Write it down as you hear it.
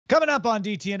Coming up on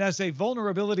DTNS, a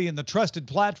vulnerability in the trusted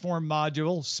platform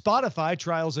module. Spotify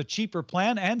trials a cheaper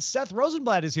plan, and Seth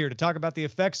Rosenblatt is here to talk about the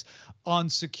effects on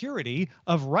security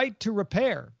of right to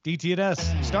repair.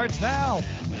 DTNS starts now.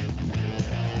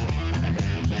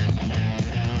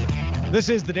 This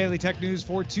is the Daily Tech News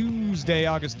for Tuesday,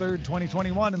 August 3rd,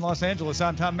 2021 in Los Angeles.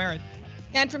 I'm Tom Merritt.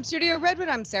 And from Studio Redwood,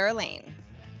 I'm Sarah Lane.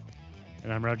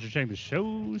 And I'm Roger Chang, the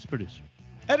show's producer.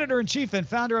 Editor-in-chief and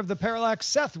founder of the Parallax,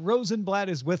 Seth Rosenblatt,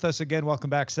 is with us again.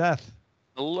 Welcome back, Seth.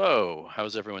 Hello.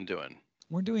 How's everyone doing?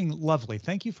 We're doing lovely.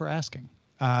 Thank you for asking.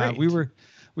 Great.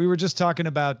 We were just talking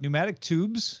about pneumatic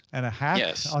tubes and a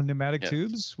hack on pneumatic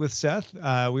tubes with Seth.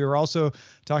 We were also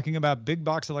talking about big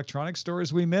box electronics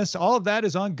stores we miss. All of that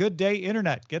is on Good Day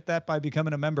Internet. Get that by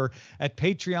becoming a member at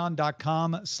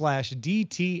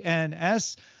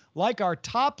patreon.com/DTNS. Like our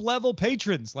top level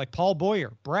patrons like Paul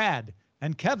Boyer, Brad,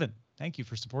 and Kevin. Thank you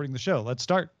for supporting the show. Let's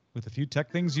start with a few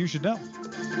tech things you should know.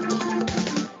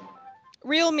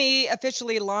 Realme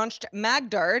officially launched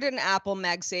MagDart, an Apple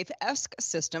MagSafe-esque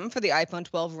system for the iPhone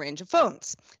 12 range of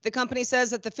phones. The company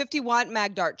says that the 50-watt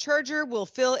MagDart charger will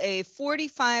fill a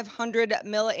 4,500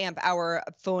 milliamp hour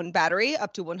phone battery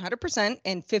up to 100%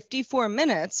 in 54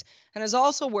 minutes, and is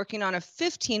also working on a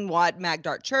 15-watt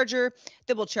MagDart charger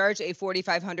that will charge a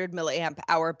 4,500 milliamp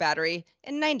hour battery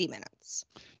in 90 minutes.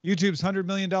 YouTube's $100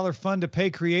 million fund to pay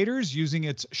creators using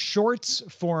its Shorts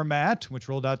format, which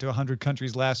rolled out to 100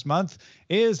 countries last month,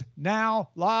 is now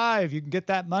live. You can get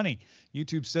that money.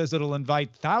 YouTube says it'll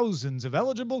invite thousands of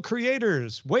eligible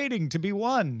creators waiting to be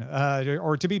won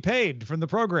or to be paid from the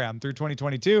program through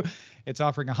 2022. It's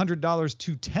offering $100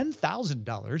 to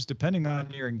 $10,000, depending on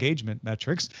your engagement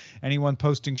metrics. Anyone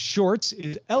posting shorts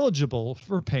is eligible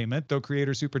for payment, though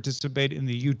creators who participate in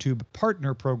the YouTube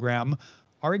Partner Program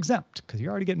are exempt because you're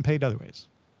already getting paid other ways.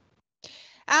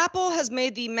 Apple has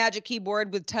made the Magic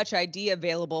Keyboard with Touch ID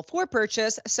available for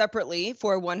purchase separately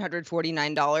for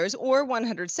 $149 or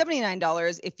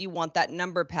 $179 if you want that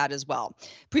number pad as well.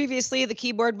 Previously, the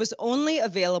keyboard was only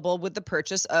available with the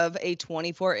purchase of a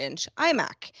 24-inch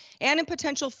iMac. And in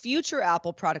potential future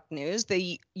Apple product news,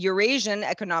 the Eurasian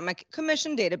Economic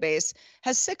Commission database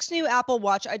has 6 new Apple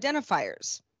Watch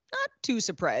identifiers. Not too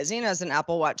surprising, as an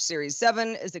Apple Watch Series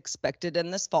 7 is expected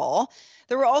in this fall.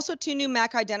 There were also 2 new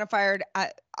Mac identifiers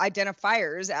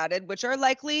added, which are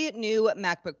likely new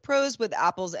MacBook Pros with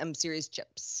Apple's M Series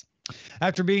chips.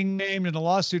 After being named in a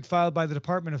lawsuit filed by the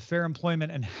Department of Fair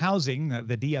Employment and Housing,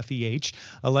 the DFEH,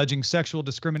 alleging sexual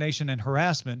discrimination and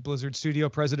harassment, Blizzard Studio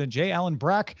President J. Allen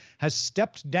Brack has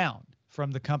stepped down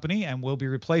from the company and will be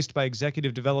replaced by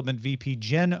Executive Development VP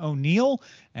Jen O'Neill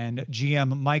and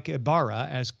GM Mike Ibarra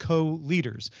as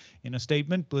co-leaders. In a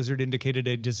statement, Blizzard indicated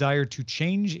a desire to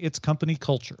change its company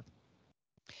culture.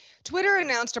 Twitter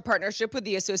announced a partnership with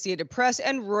the Associated Press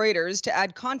and Reuters to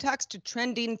add context to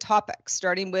trending topics,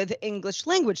 starting with English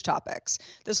language topics.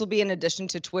 This will be in addition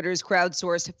to Twitter's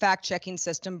crowdsourced fact-checking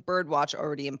system Birdwatch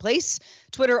already in place.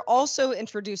 Twitter also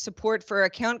introduced support for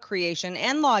account creation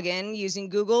and login using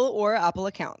Google or Apple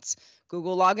accounts.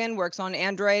 Google Login works on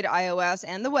Android, iOS,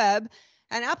 and the web,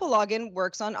 and Apple Login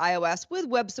works on iOS with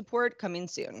web support coming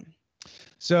soon.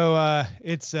 So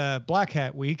it's Black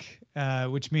Hat Week,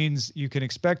 which means you can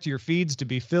expect your feeds to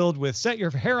be filled with set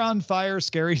your hair on fire,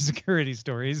 scary security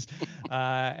stories.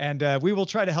 And we will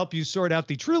try to help you sort out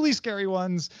the truly scary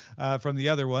ones from the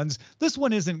other ones. This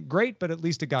one isn't great, but at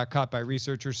least it got caught by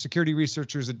researchers. Security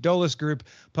researchers at Dolus Group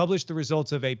published the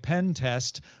results of a pen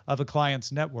test of a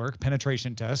client's network,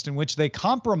 penetration test, in which they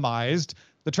compromised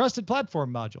the Trusted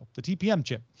Platform Module, the TPM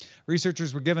chip.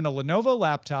 Researchers were given a Lenovo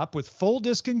laptop with full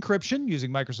disk encryption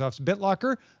using Microsoft's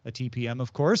BitLocker, a TPM,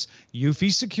 of course,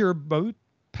 UEFI Secure Boot,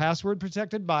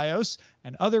 password-protected BIOS,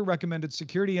 and other recommended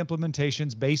security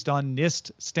implementations based on NIST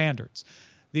standards.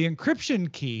 The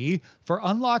encryption key for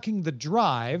unlocking the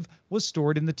drive was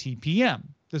stored in the TPM.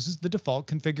 This is the default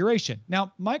configuration.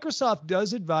 Now, Microsoft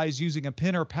does advise using a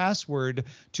PIN or password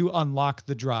to unlock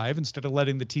the drive instead of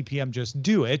letting the TPM just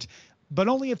do it, but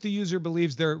only if the user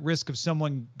believes they're at risk of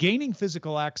someone gaining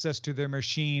physical access to their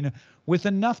machine with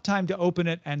enough time to open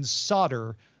it and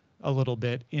solder a little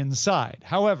bit inside.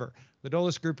 However, the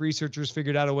Dolus Group researchers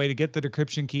figured out a way to get the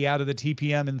decryption key out of the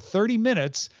TPM in 30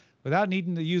 minutes without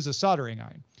needing to use a soldering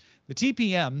iron. The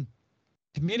TPM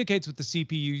communicates with the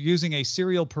CPU using a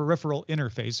serial peripheral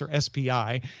interface, or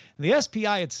SPI. The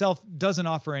SPI itself doesn't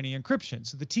offer any encryption,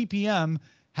 so the TPM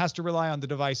has to rely on the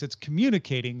device it's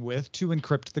communicating with to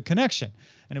encrypt the connection.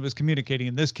 And it was communicating,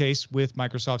 in this case, with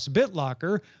Microsoft's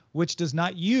BitLocker, which does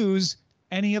not use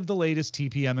any of the latest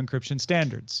TPM encryption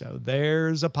standards. So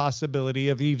there's a possibility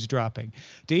of eavesdropping.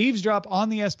 To eavesdrop on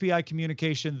the SPI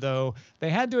communication, though, they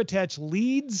had to attach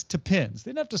leads to pins. They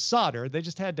didn't have to solder. They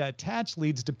just had to attach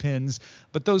leads to pins.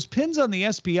 But those pins on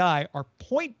the SPI are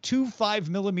 0.25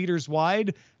 millimeters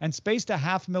wide and spaced a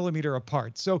 0.5 millimeter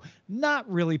apart. So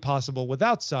not really possible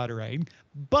without soldering.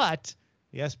 But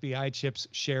the SPI chips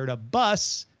shared a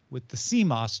bus with the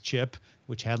CMOS chip,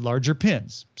 which had larger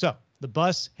pins. So the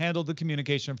bus handled the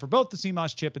communication for both the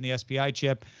CMOS chip and the SPI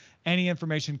chip. Any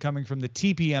information coming from the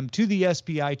TPM to the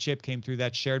SPI chip came through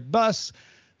that shared bus.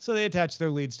 So they attached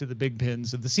their leads to the big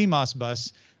pins of the CMOS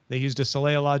bus. They used a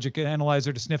Solea logic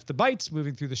analyzer to sniff the bytes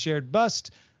moving through the shared bus.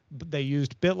 They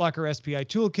used BitLocker SPI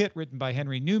toolkit written by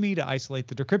Henry Newmy to isolate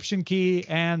the decryption key,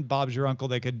 and Bob's your uncle,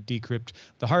 they could decrypt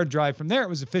the hard drive. From there, it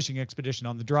was a phishing expedition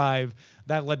on the drive.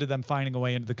 That led to them finding a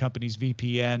way into the company's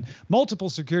VPN. Multiple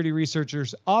security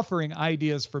researchers offering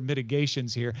ideas for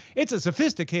mitigations here. It's a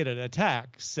sophisticated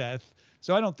attack, Seth,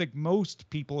 so I don't think most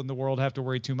people in the world have to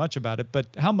worry too much about it, but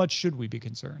how much should we be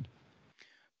concerned?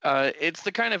 It's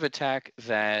the kind of attack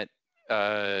that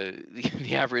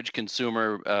the average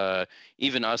consumer,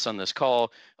 even us on this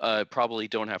call, probably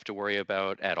don't have to worry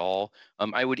about at all.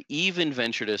 I would even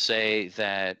venture to say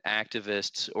that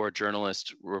activists or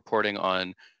journalists reporting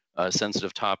on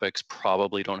sensitive topics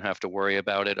probably don't have to worry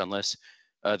about it unless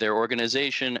their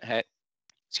organization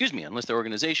unless their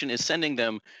organization is sending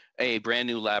them a brand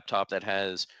new laptop that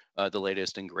has the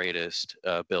latest and greatest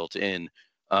built in.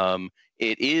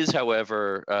 It is,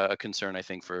 however, a concern, I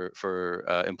think, for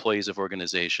employees of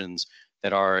organizations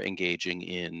that are engaging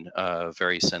in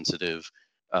very sensitive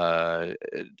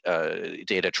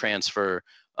data transfer.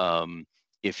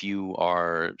 If you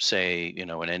are, say,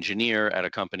 an engineer at a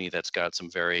company that's got some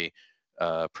very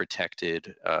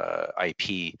protected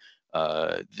IP,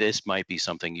 this might be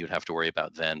something you'd have to worry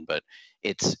about then. But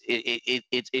it's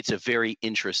a very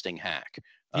interesting hack,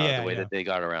 the way that they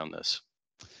got around this.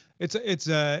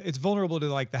 It's vulnerable to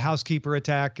like the housekeeper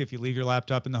attack if you leave your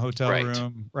laptop in the hotel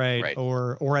room, right?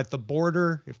 Or at the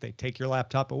border if they take your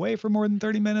laptop away for more than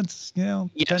 30 minutes,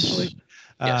 potentially.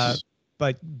 Yes.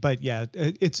 But yeah,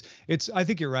 it's I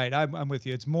think you're right. I'm with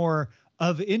you. It's more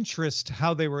of interest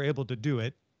how they were able to do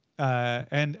it.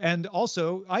 And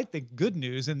also, I think good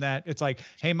news in that it's like,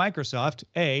 hey, Microsoft,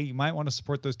 you might want to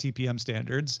support those TPM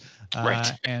standards,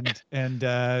 right? and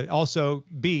also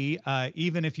B,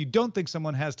 even if you don't think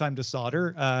someone has time to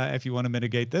solder, if you want to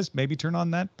mitigate this, maybe turn on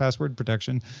that password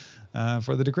protection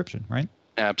for the decryption, right?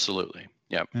 Absolutely.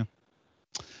 Yep. Yeah.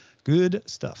 Good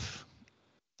stuff.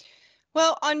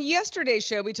 Well, on yesterday's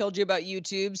show, we told you about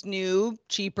YouTube's new,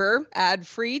 cheaper,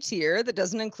 ad-free tier that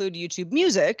doesn't include YouTube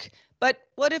Music. But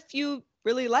what if you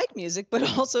really like music, but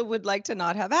also would like to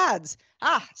not have ads?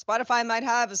 Spotify might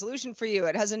have a solution for you.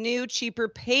 It has a new, cheaper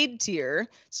paid tier.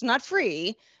 It's not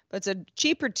free, but it's a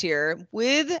cheaper tier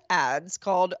with ads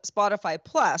called Spotify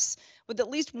Plus, with at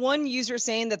least one user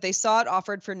saying that they saw it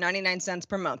offered for 99 cents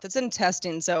per month. It's in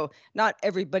testing, so not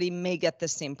everybody may get the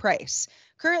same price.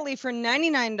 Currently, for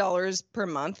 $99 per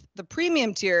month, the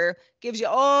premium tier gives you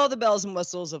all the bells and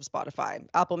whistles of Spotify.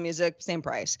 Apple Music, same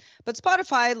price. But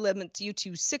Spotify limits you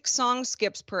to 6 song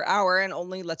skips per hour and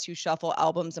only lets you shuffle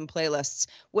albums and playlists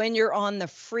when you're on the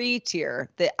free tier,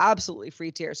 the absolutely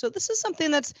free tier. So this is something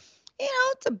that's,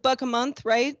 it's $1 a month,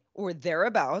 right? Or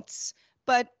thereabouts.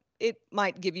 But it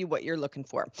might give you what you're looking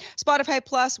for. Spotify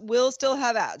Plus will still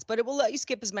have ads, but it will let you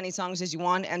skip as many songs as you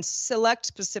want and select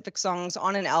specific songs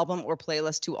on an album or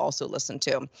playlist to also listen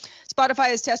to.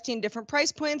 Spotify is testing different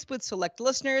price points with select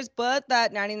listeners, but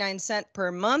that 99 cent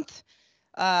per month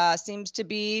seems to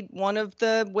be one of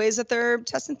the ways that they're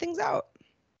testing things out.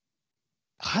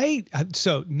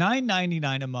 So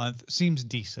 $9.99 a month seems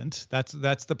decent.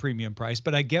 That's the premium price,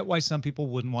 but I get why some people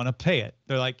wouldn't want to pay it.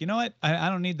 They're like, you know what? I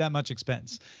don't need that much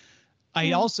expense.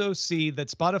 I also see that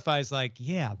Spotify's like,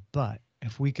 yeah, but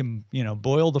if we can,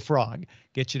 boil the frog,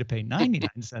 get you to pay 99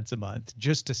 cents a month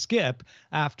just to skip,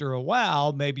 after a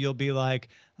while, maybe you'll be like,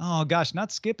 oh gosh,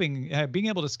 not skipping, being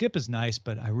able to skip is nice,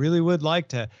 but I really would like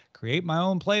to create my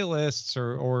own playlists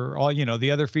or all,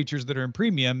 the other features that are in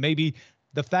premium. Maybe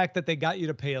the fact that they got you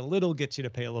to pay a little gets you to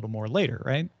pay a little more later,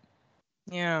 right?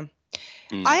 Yeah.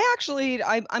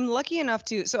 I'm lucky enough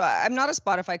so I'm not a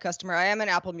Spotify customer. I am an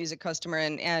Apple Music customer,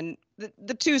 and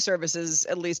the two services,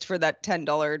 at least for that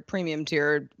 $10 premium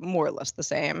tier, are more or less the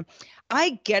same.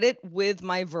 I get it with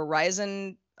my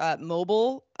Verizon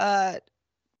mobile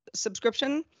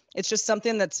subscription. It's just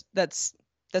something that's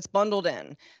bundled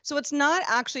in. So it's not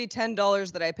actually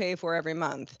 $10 that I pay for every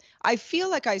month. I feel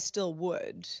like I still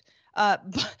would.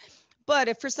 But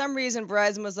if for some reason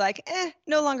Verizon was like,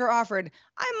 no longer offered,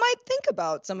 I might think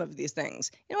about some of these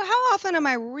things. How often am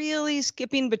I really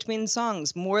skipping between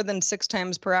songs more than 6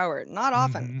 times per hour? Not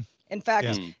often. Mhm. In fact,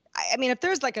 Yeah. I mean, if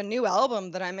there's like a new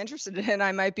album that I'm interested in,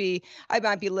 I might be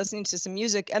listening to some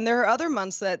music. And there are other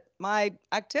months that my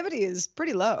activity is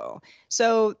pretty low.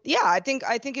 So yeah, I think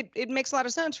it makes a lot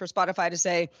of sense for Spotify to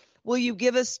say, will you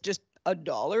give us just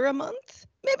 $1 a month?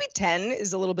 Maybe 10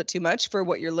 is a little bit too much for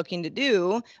what you're looking to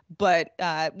do, but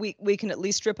we can at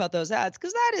least strip out those ads,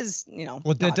 because that is, Well,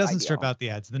 that not doesn't strip ideal. out the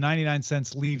ads. The 99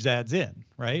 cents leaves ads in,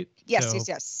 right? Yes, So,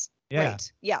 yes. yeah.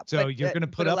 Right. Yeah. So but, you're going to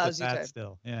but put up with allows you that to,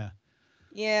 still. Yeah.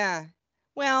 yeah.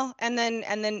 Well, and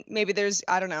then maybe there's,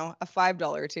 I don't know, a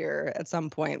 $5 tier at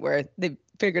some point where they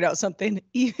figured out something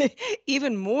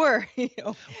even more,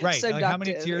 Right. Like, how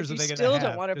many seductive, tiers if are you they going to still don't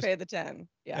have? want to Just pay the 10.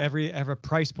 Yeah. have a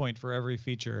price point for every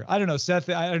feature. I don't know, Seth.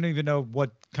 I don't even know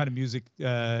what kind of music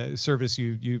service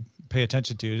you pay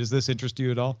attention to. Does this interest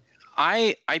you at all?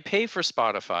 I pay for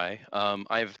Spotify.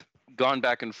 I've gone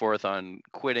back and forth on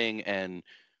quitting and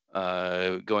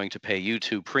going to pay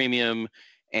YouTube Premium,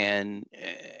 and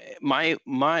I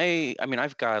mean,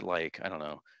 I've got like, I don't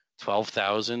know,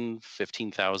 12,000,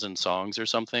 15,000 songs or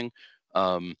something,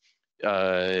 that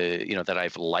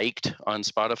I've liked on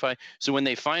Spotify. So when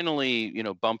they finally,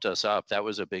 bumped us up, that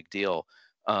was a big deal.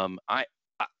 I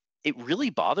it really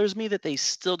bothers me that they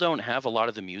still don't have a lot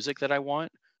of the music that I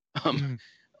want. Mm.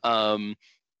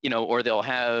 Or they'll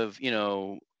have,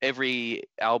 every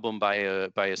album by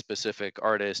a specific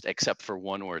artist except for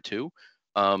one or two.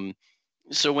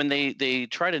 So when they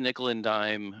try to nickel and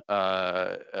dime,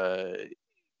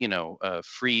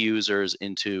 free users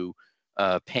into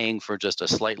paying for just a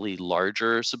slightly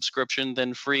larger subscription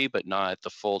than free, but not the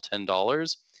full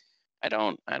 $10, I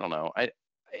don't know.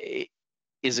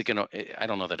 Is it gonna? I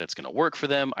don't know that it's gonna work for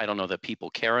them. I don't know that people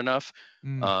care enough.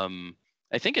 Mm.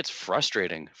 I think it's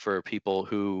frustrating for people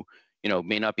who,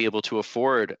 may not be able to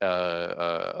afford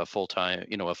a full-time,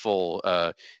 a full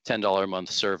 $10 a month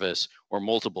service or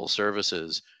multiple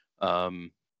services.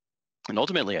 And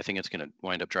ultimately, I think it's going to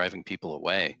wind up driving people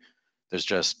away.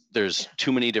 There's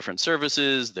too many different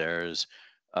services. There's,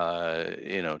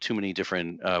 too many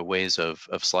different ways of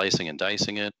slicing and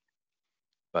dicing it.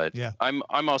 But Yeah.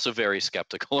 I'm also very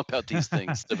skeptical about these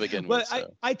things to begin Well, with.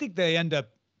 So. I think they end up,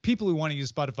 people who want to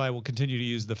use Spotify will continue to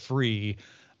use the free,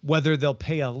 whether they'll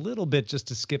pay a little bit just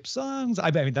to skip songs.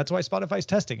 I mean, that's why Spotify's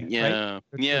testing it, Yeah, right?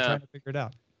 yeah. They're trying to figure it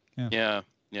out.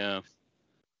 Yeah.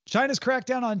 China's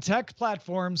crackdown on tech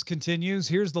platforms continues.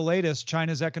 Here's the latest.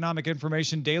 China's Economic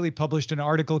Information Daily published an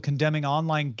article condemning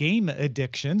online game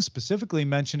addiction, specifically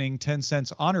mentioning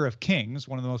Tencent's Honor of Kings,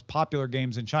 one of the most popular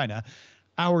games in China.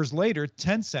 Hours later,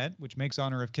 Tencent, which makes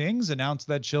Honor of Kings, announced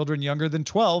that children younger than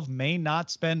 12 may not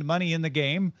spend money in the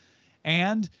game,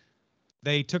 and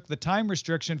they took the time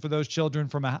restriction for those children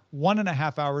from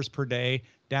 1.5 hours per day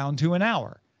down to an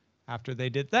hour. After they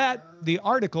did that, the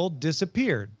article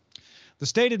disappeared. The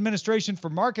State Administration for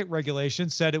Market Regulation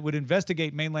said it would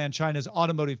investigate mainland China's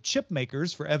automotive chip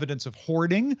makers for evidence of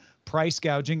hoarding, price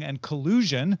gouging, and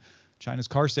collusion. China's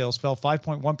car sales fell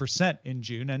 5.1% in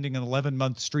June, ending an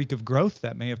 11-month streak of growth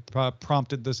that may have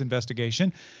prompted this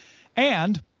investigation.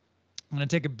 And I'm going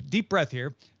to take a deep breath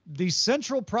here. The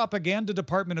Central Propaganda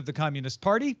Department of the Communist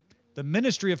Party, the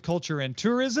Ministry of Culture and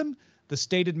Tourism, the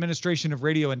State Administration of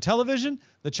Radio and Television,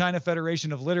 the China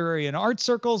Federation of Literary and Art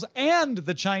Circles, and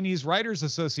the Chinese Writers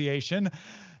Association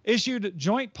issued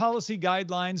joint policy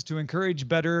guidelines to encourage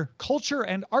better culture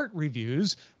and art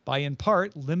reviews by, in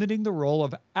part, limiting the role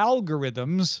of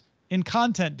algorithms in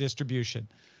content distribution.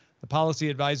 The policy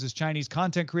advises Chinese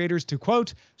content creators to,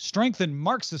 quote, strengthen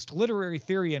Marxist literary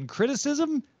theory and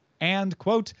criticism, and,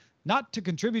 quote, not to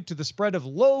contribute to the spread of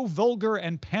low, vulgar,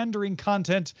 and pandering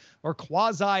content or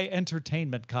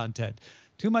quasi-entertainment content.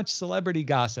 Too much celebrity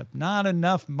gossip, not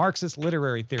enough Marxist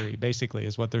literary theory, basically,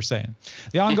 is what they're saying.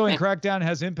 The ongoing crackdown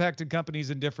has impacted companies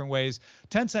in different ways.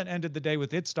 Tencent ended the day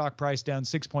with its stock price down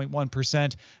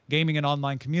 6.1%. Gaming and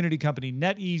online community company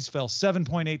NetEase fell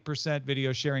 7.8%.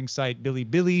 Video sharing site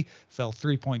Bilibili fell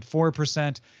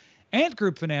 3.4%. Ant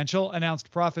Group Financial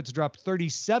announced profits dropped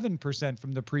 37%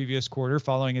 from the previous quarter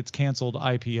following its canceled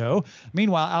IPO.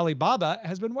 Meanwhile, Alibaba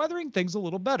has been weathering things a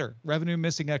little better. Revenue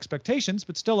missing expectations,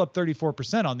 but still up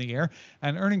 34% on the year,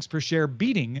 and earnings per share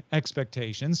beating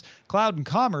expectations. Cloud and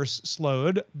commerce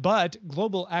slowed, but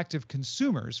global active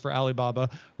consumers for Alibaba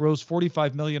rose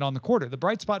 45 million on the quarter. The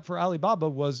bright spot for Alibaba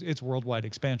was its worldwide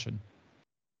expansion.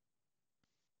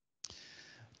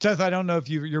 Seth, I don't know if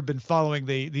you've been following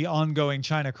the ongoing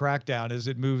China crackdown as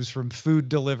it moves from food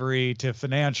delivery to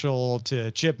financial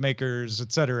to chip makers,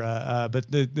 et cetera. But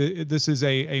this is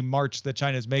a march that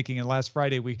China is making. And last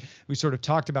Friday, we sort of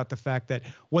talked about the fact that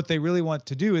what they really want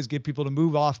to do is get people to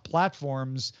move off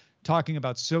platforms talking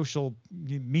about social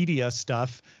media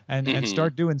stuff and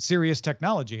start doing serious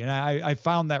technology. And I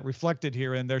found that reflected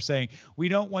here. And they're saying, we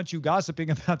don't want you gossiping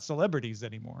about celebrities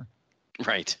anymore.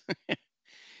 Right.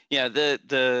 Yeah,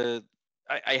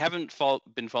 I haven't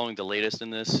been following the latest in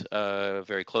this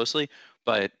very closely,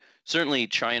 but certainly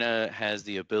China has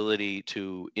the ability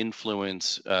to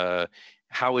influence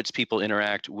how its people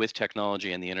interact with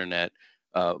technology and the internet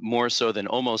more so than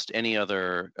almost any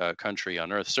other country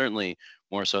on Earth. Certainly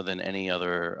more so than any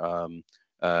other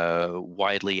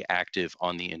widely active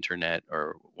on the internet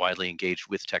or widely engaged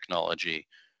with technology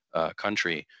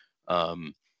country.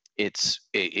 It's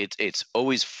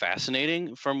always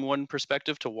fascinating from one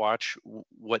perspective to watch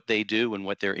what they do and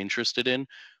what they're interested in.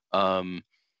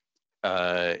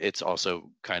 It's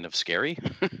also kind of scary.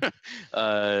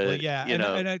 Well, yeah,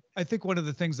 and I think one of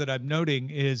the things that I'm noting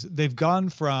is they've gone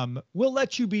from we'll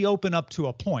let you be open up to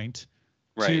a point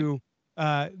to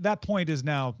that point is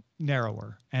now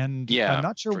narrower. And I'm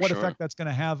not sure what effect that's going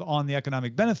to have on the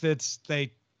economic benefits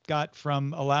they got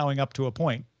from allowing up to a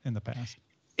point in the past.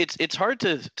 It's hard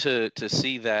to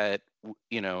see that,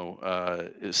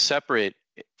 separate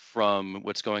from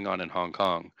what's going on in Hong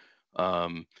Kong.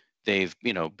 They've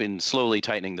been slowly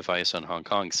tightening the vice on Hong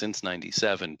Kong since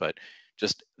 '97, but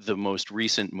just the most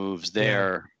recent moves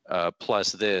there,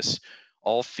 plus this,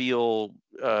 all feel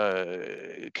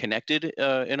connected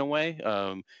in a way.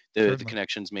 The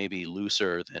connections may be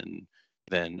looser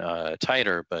than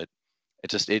tighter, but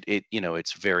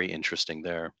it's very interesting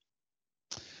there.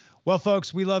 Well,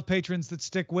 folks, we love patrons that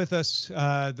stick with us.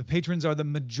 The patrons are the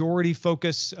majority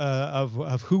focus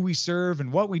of who we serve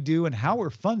and what we do and how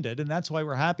we're funded. And that's why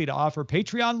we're happy to offer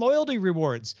Patreon loyalty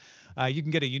rewards. You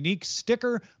can get a unique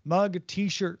sticker, mug,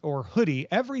 t-shirt, or hoodie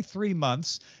every 3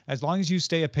 months, as long as you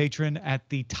stay a patron at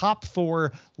the top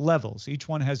 4 levels. Each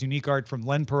one has unique art from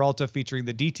Len Peralta featuring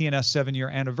the DTNS 7-year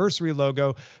anniversary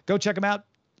logo. Go check them out.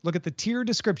 Look at the tier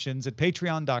descriptions at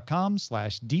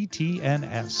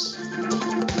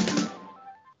patreon.com/DTNS.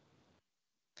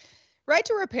 Right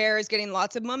to repair is getting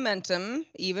lots of momentum,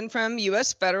 even from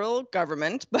U.S. federal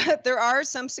government, but there are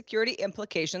some security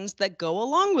implications that go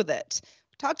along with it.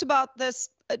 We talked about this,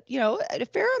 a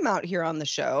fair amount here on the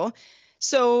show.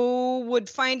 So would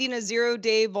finding a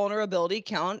 0-day vulnerability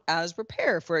count as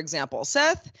repair, for example?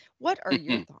 Seth, what are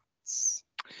your thoughts?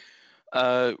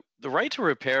 The right to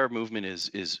repair movement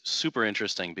is super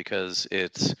interesting because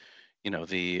it's,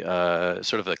 the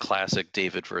sort of the classic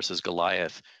David versus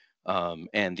Goliath.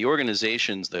 And the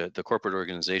organizations, the corporate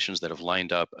organizations that have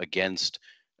lined up against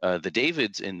the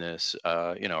Davids in this,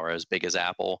 are as big as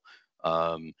Apple.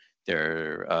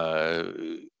 They're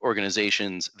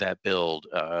organizations that build,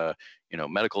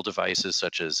 medical devices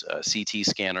such as CT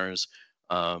scanners,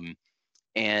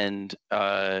 and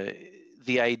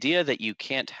the idea that you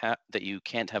can't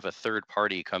have a third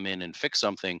party come in and fix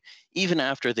something even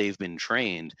after they've been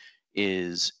trained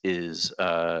is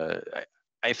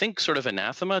I think sort of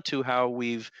anathema to how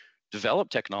we've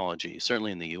developed technology,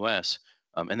 certainly in the US.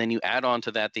 And then you add on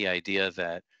to that the idea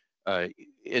that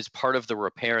is part of the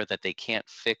repair that they can't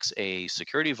fix a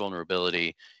security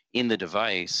vulnerability in the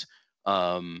device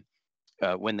when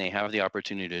they have the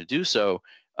opportunity to do so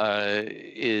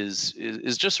is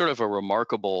just sort of a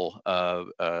remarkable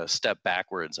step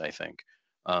backwards, I think.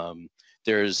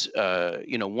 There's,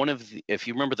 one of the, if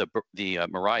you remember the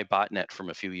Mirai botnet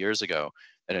from a few years ago,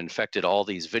 that infected all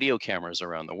these video cameras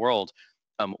around the world.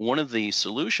 One of the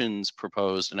solutions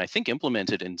proposed, and I think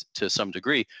implemented to some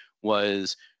degree,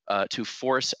 was to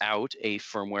force out a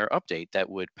firmware update that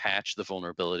would patch the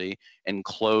vulnerability and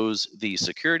close the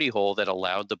security hole that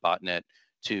allowed the botnet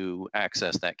to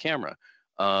access that camera.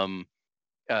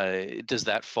 Does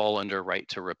that fall under right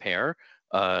to repair?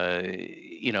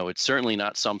 It's certainly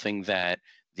not something that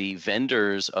the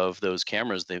vendors of those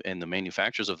cameras and the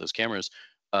manufacturers of those cameras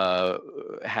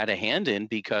had a hand in,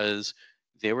 because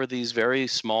they were these very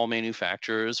small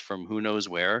manufacturers from who knows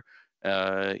where,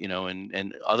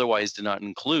 and otherwise did not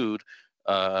include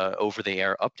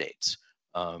over-the-air updates.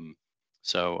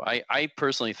 So I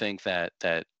personally think that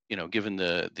given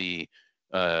the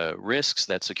risks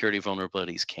that security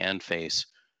vulnerabilities can face,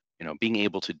 being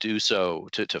able to do so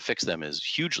to fix them is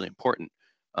hugely important.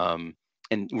 And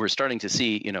we're starting to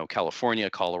see, California,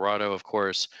 Colorado, of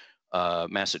course,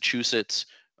 Massachusetts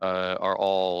are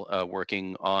all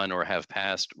working on or have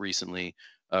passed recently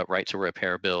right to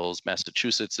repair bills.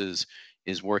 Massachusetts is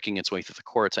is working its way through the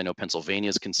courts. I know Pennsylvania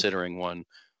is considering one.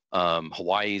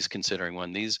 Hawaii's considering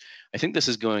one. I think this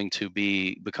is going to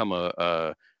become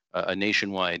a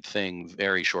nationwide thing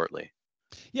very shortly.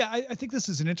 Yeah, I think this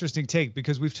is an interesting take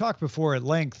because we've talked before at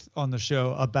length on the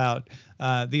show about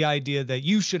the idea that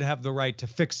you should have the right to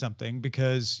fix something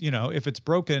because, if it's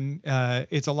broken,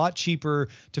 it's a lot cheaper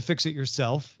to fix it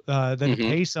yourself than to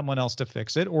pay someone else to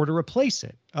fix it or to replace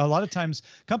it. A lot of times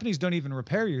companies don't even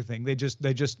repair your thing. They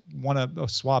just want to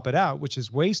swap it out, which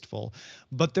is wasteful.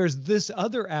 But there's this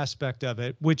other aspect of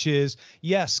it, which is,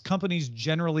 yes, companies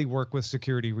generally work with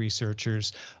security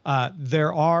researchers.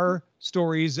 There are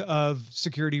stories of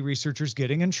security researchers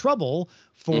getting in trouble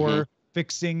for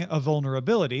fixing a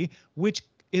vulnerability, which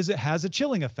it has a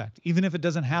chilling effect. Even if it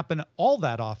doesn't happen all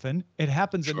that often, it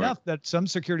happens enough that some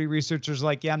security researchers are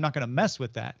like, yeah, I'm not going to mess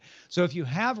with that. So if you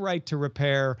have right to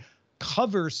repair,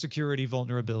 cover security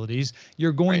vulnerabilities,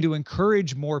 you're going to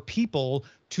encourage more people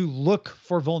to look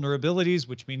for vulnerabilities,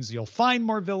 which means you'll find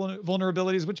more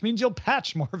vulnerabilities, which means you'll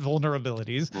patch more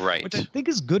vulnerabilities, which I think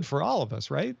is good for all of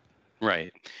us, right?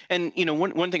 Right. And,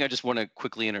 one thing I just want to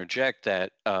quickly interject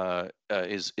that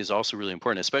is also really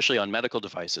important, especially on medical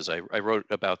devices. I wrote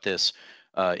about this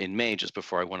in May, just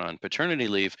before I went on paternity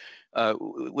leave,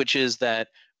 which is that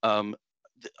a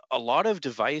lot of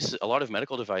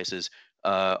medical devices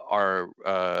are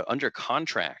under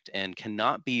contract and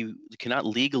cannot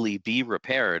legally be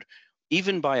repaired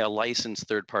even by a licensed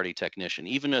third-party technician.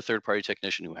 Even a third-party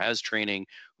technician who has training,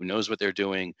 who knows what they're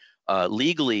doing,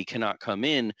 legally cannot come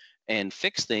in and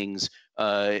fix things,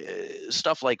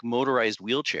 stuff like motorized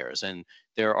wheelchairs. And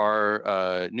there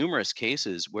are numerous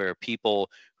cases where people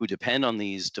who depend on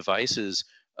these devices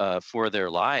for their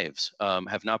lives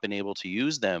have not been able to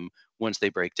use them once they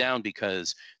break down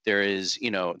because there's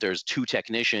two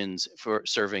technicians for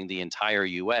serving the entire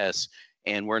U.S.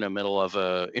 and we're in the middle of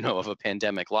a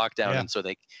pandemic lockdown, and so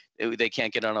they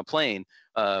can't get on a plane.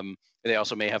 They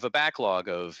also may have a backlog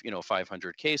of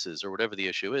 500 cases or whatever the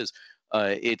issue is.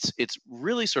 It's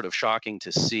really sort of shocking to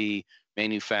see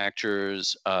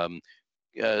manufacturers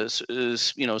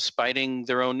spiting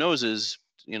their own noses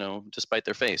to spite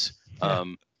their face.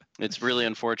 It's really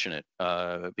unfortunate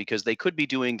because they could be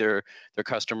doing their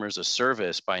customers a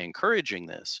service by encouraging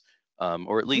this,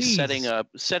 or at least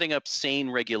setting up sane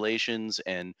regulations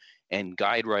and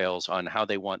guide rails on how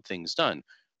they want things done.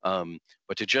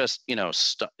 But to just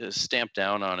stamp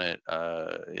down on it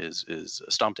is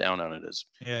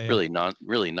really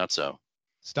nutso.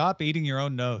 Stop eating your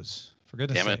own nose, for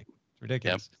goodness sake. It's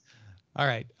ridiculous. Yep. All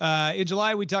right. In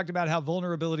July, we talked about how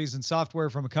vulnerabilities in software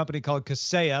from a company called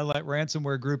Kaseya let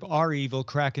ransomware group REvil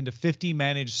crack into 50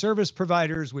 managed service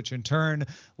providers, which in turn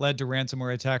led to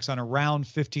ransomware attacks on around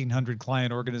 1,500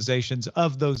 client organizations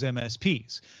of those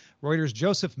MSPs. Reuters'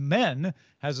 Joseph Menn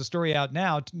has a story out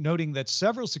now noting that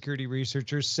several security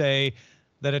researchers say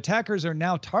that attackers are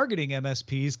now targeting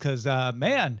MSPs because,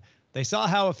 they saw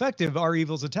how effective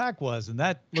REvil's attack was, and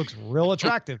that looks real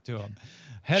attractive to them.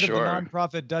 Head of the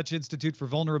nonprofit Dutch Institute for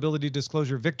Vulnerability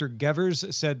Disclosure, Victor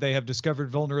Gevers, said they have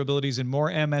discovered vulnerabilities in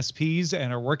more MSPs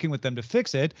and are working with them to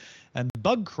fix it. And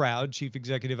Bug Crowd Chief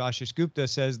Executive Ashish Gupta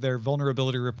says their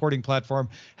vulnerability reporting platform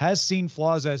has seen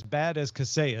flaws as bad as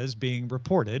Kaseya's being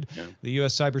reported. Yeah. The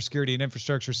U.S. Cybersecurity and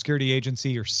Infrastructure Security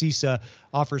Agency, or CISA,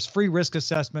 offers free risk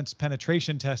assessments,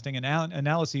 penetration testing, and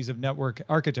analyses of network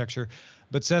architecture.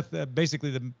 But Seth,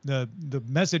 basically the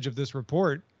message of this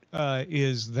report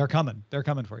is they're coming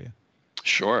for you.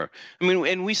 Sure. I mean,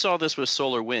 and we saw this with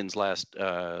SolarWinds last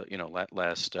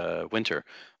winter.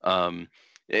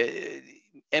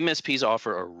 MSPs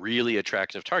offer a really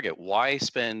attractive target. Why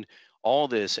spend all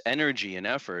this energy and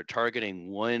effort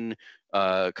targeting one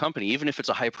company, even if it's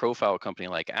a high-profile company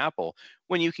like Apple,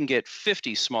 when you can get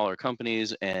 50 smaller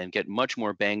companies and get much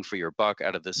more bang for your buck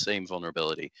out of the same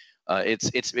vulnerability?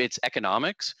 It's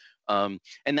economics.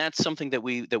 And that's something that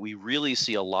we really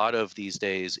see a lot of these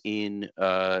days in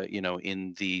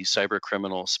the cyber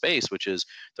criminal space, which is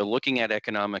they're looking at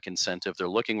economic incentive. They're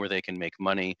looking where they can make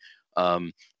money,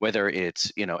 whether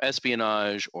it's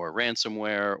espionage or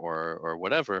ransomware or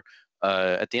whatever.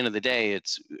 At the end of the day,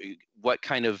 it's what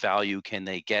kind of value can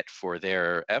they get for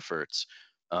their efforts.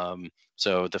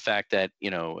 So the fact that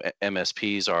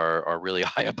MSPs are really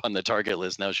high up on the target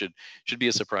list now should be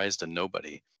a surprise to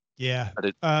nobody. Yeah.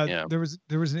 But yeah. There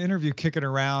was an interview kicking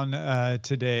around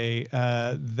today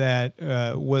that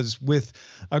was with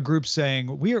a group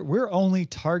saying we're only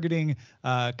targeting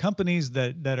companies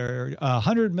that are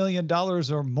 $100 million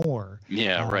or more.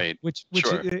 Yeah, right. Which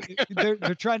Sure.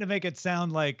 they're trying to make it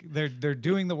sound like they're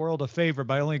doing the world a favor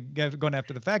by only going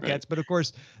after the fat Right. cats, but of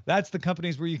course that's the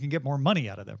companies where you can get more money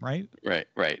out of them, right?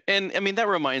 Right. And I mean, that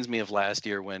reminds me of last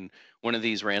year when one of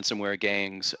these ransomware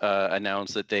gangs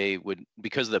announced that they would,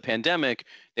 because of the pandemic,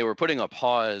 they were putting a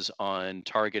pause on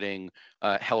targeting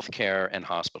healthcare and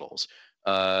hospitals.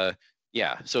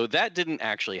 Yeah, so that didn't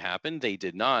actually happen. They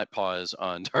did not pause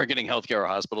on targeting healthcare or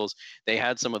hospitals. They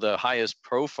had some of the highest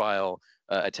profile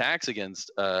attacks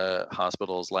against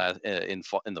hospitals in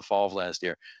the fall of last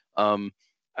year.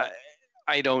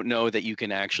 I don't know that you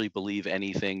can actually believe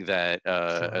anything that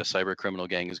a cyber criminal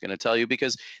gang is going to tell you,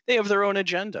 because they have their own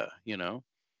agenda,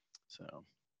 So,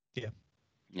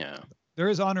 yeah. There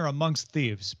is honor amongst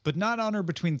thieves, but not honor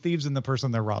between thieves and the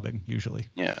person they're robbing, usually.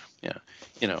 Yeah. Yeah.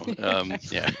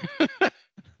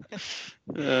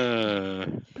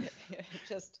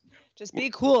 Just be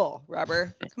cool,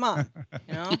 Robert. Come on.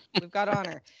 We've got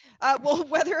honor. Well,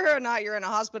 whether or not you're in a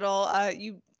hospital,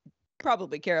 you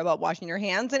probably care about washing your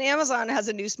hands, and Amazon has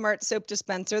a new smart soap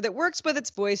dispenser that works with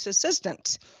its voice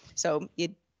assistant. So you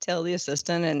tell the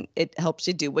assistant and it helps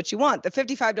you do what you want. The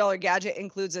 $55 gadget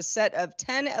includes a set of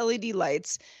 10 LED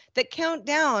lights that count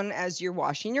down as you're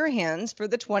washing your hands for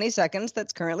the 20 seconds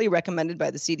that's currently recommended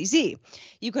by the CDC.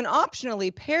 You can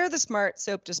optionally pair the smart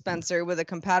soap dispenser with a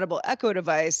compatible Echo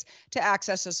device to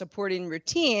access a supporting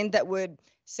routine that would,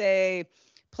 say,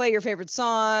 play your favorite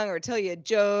song or tell you a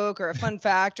joke or a fun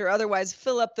fact or otherwise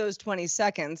fill up those 20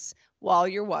 seconds while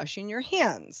you're washing your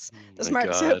hands. The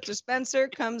smart soap dispenser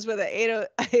comes with a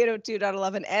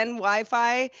 802.11n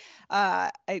Wi-Fi,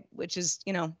 which is,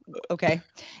 okay,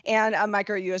 and a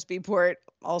micro USB port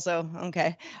also,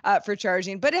 okay, for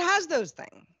charging, but it has those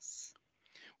things.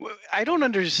 I don't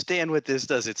understand what this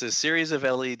does. It's a series of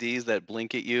LEDs that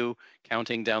blink at you,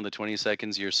 counting down the 20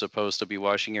 seconds you're supposed to be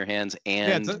washing your hands,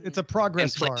 and it's a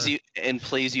progress bar.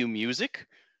 Plays you music.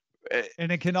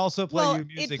 And it can also play you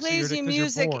music. It plays you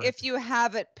music if you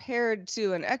have it paired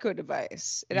to an Echo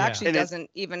device. It actually doesn't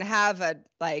even have a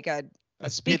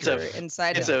speaker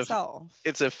inside of itself.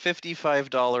 It's a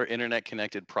 $55 internet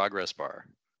connected progress bar.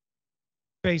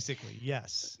 Basically,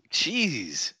 yes.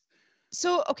 Jeez.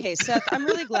 So, okay, Seth, I'm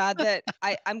really glad that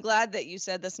I'm glad that you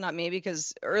said that's not me,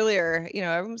 because earlier,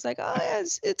 everyone was like, oh, yeah,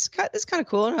 it's kind of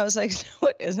cool. And I was like, no,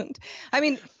 it isn't. I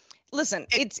mean, listen,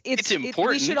 it's important.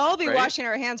 We should all be washing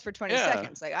our hands for 20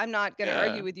 seconds. Like, I'm not going to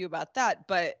argue with you about that,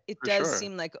 but it does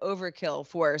seem like overkill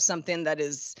for something that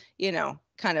is,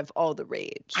 kind of all the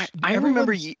rage. I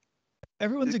remember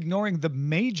everyone's ignoring the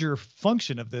major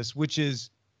function of this, which is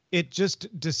it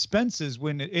just dispenses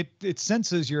when it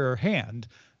senses your hand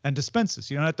and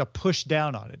dispenses. You don't have to push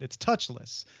down on it. It's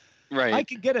touchless. Right. I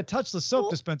could get a touchless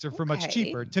soap dispenser for much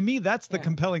cheaper. To me, that's the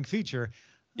compelling feature.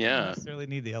 Yeah. You don't necessarily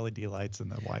need the LED lights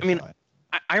and the Wi-Fi. I mean,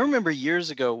 I remember years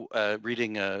ago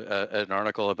reading an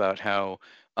article about how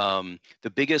the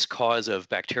biggest cause of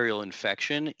bacterial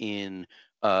infection in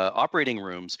operating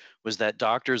rooms was that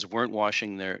doctors weren't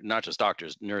washing not just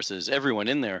doctors, nurses, everyone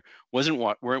in there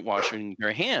weren't washing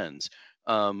their hands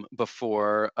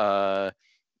before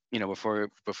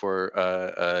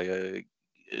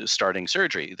starting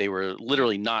surgery. They were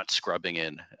literally not scrubbing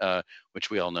in, which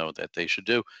we all know that they should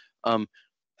do.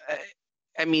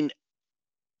 I mean,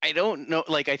 I don't know.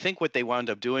 Like, I think what they wound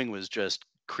up doing was just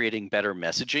creating better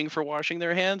messaging for washing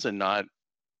their hands and not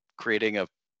creating a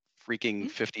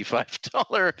freaking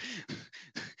 $55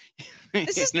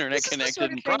 internet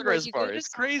connected progress bar. It's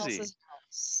crazy.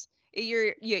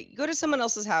 You go to someone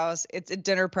else's house, it's a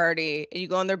dinner party, and you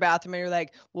go in their bathroom and you're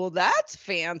like, well, that's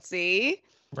fancy.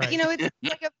 Right.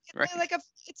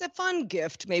 It's a fun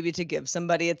gift maybe to give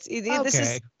somebody. This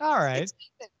is all right.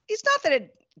 It's not that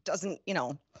it doesn't,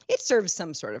 it serves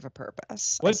some sort of a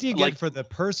purpose. What do you get for the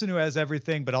person who has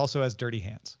everything but also has dirty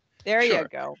hands? There you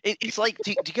go. It's like,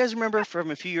 do you guys remember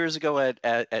from a few years ago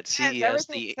at CES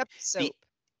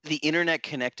the internet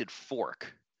connected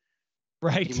fork?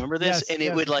 Right. You remember this? And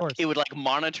it would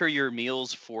monitor your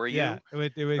meals for you. Yeah.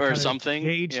 It would or something.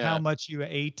 Gauge how much you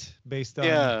ate based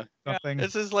on something.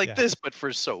 This is like this, but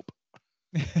for soap.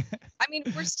 I mean,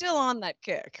 we're still on that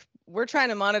kick. We're trying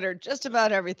to monitor just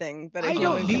about everything that a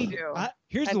human can do.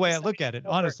 Here's the way I look at it.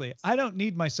 Honestly, I don't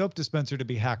need my soap dispenser to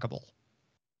be hackable.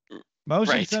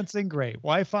 Motion sensing, great.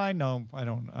 Wi-Fi, no, I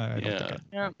don't. I don't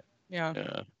think Yeah.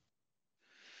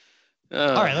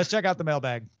 All right, let's check out the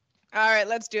mailbag. All right,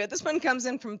 let's do it. This one comes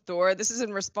in from Thor. This is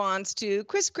in response to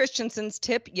Chris Christensen's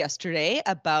tip yesterday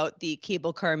about the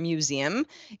Cable Car Museum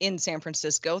in San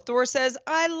Francisco. Thor says,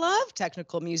 I love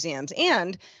technical museums,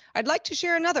 and I'd like to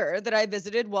share another that I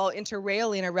visited while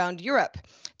interrailing around Europe.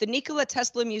 The Nikola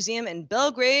Tesla Museum in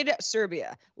Belgrade,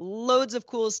 Serbia. Loads of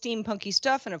cool steampunky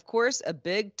stuff, and of course, a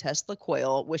big Tesla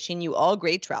coil. Wishing you all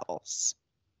great travels.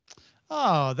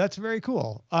 Oh, that's very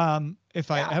cool. If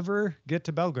I ever get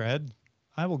to Belgrade,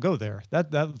 I will go there.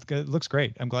 That looks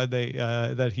great. I'm glad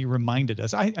that he reminded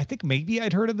us. I think maybe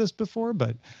I'd heard of this before,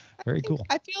 but very cool.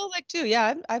 I feel like too.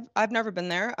 Yeah, I've never been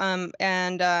there.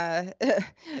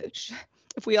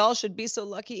 If we all should be so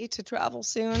lucky to travel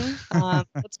soon,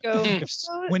 let's go.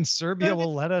 When Serbia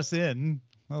will let us in.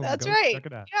 That's right.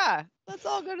 Yeah, let's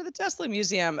all go to the Tesla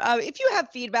Museum. If you have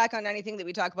feedback on anything that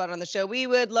we talk about on the show, we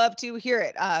would love to hear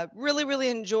it. Really, really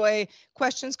enjoy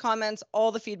questions, comments, all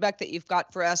the feedback that you've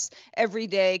got for us every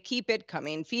day. Keep it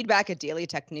coming.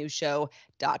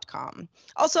 feedback@dailytechnewsshow.com.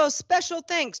 Also, special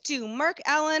thanks to Mark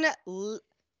Allen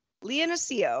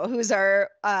Leonisio, who's our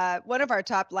one of our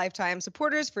top lifetime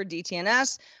supporters for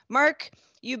DTNS. Mark,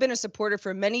 you've been a supporter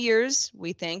for many years.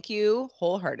 We thank you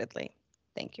wholeheartedly.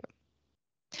 Thank you.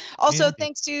 Also,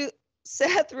 thanks to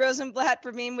Seth Rosenblatt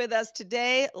for being with us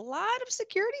today. A lot of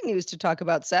security news to talk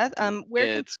about, Seth.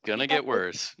 It's gonna get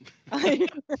worse. I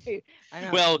know.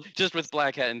 Well, just with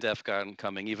Black Hat and DEF CON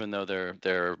coming, even though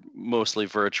they're mostly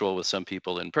virtual with some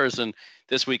people in person,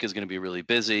 this week is going to be really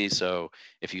busy. So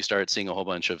if you start seeing a whole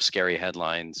bunch of scary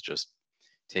headlines, just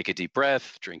take a deep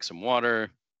breath, drink some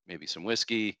water, maybe some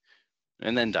whiskey,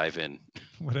 and then dive in.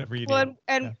 Whatever you do.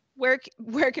 And where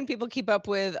can people keep up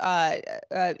with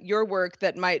your work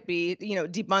that might be,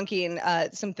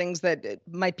 debunking some things that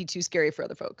might be too scary for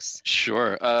other folks?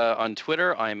 Sure. On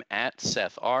Twitter, I'm at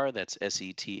Seth R. That's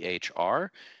SETHR.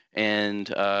 And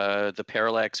the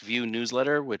Parallax View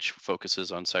newsletter, which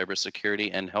focuses on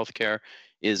cybersecurity and healthcare,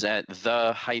 is at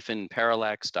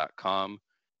the-parallax.com.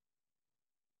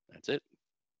 That's it.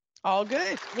 All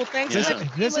good. Well, thanks.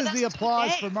 This is the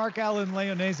applause for Mark Allen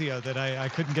Leonesio that I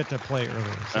couldn't get to play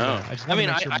earlier. So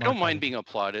I don't mind being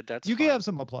applauded. That's you can have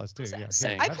some applause too. Yeah.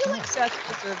 I feel like Seth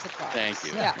deserves applause. Thank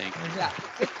you. Yeah. Thank you. Yeah.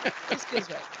 This feels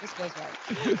right.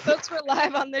 Folks, we're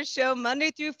live on this show Monday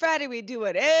through Friday. We do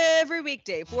it every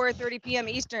weekday, 4:30 p.m.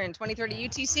 Eastern, 2030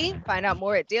 UTC. Find out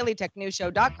more at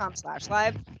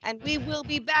dailytechnewsshow.com/live. And we will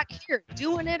be back here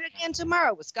doing it again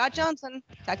tomorrow with Scott Johnson.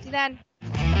 Talk to you then.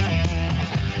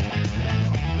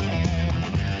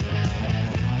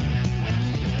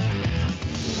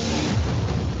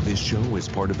 This show is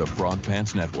part of the Frog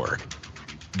Pants Network.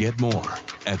 Get more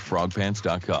at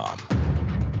frogpants.com.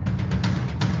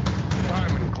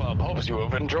 Diamond Club hopes you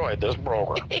have enjoyed this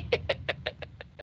program.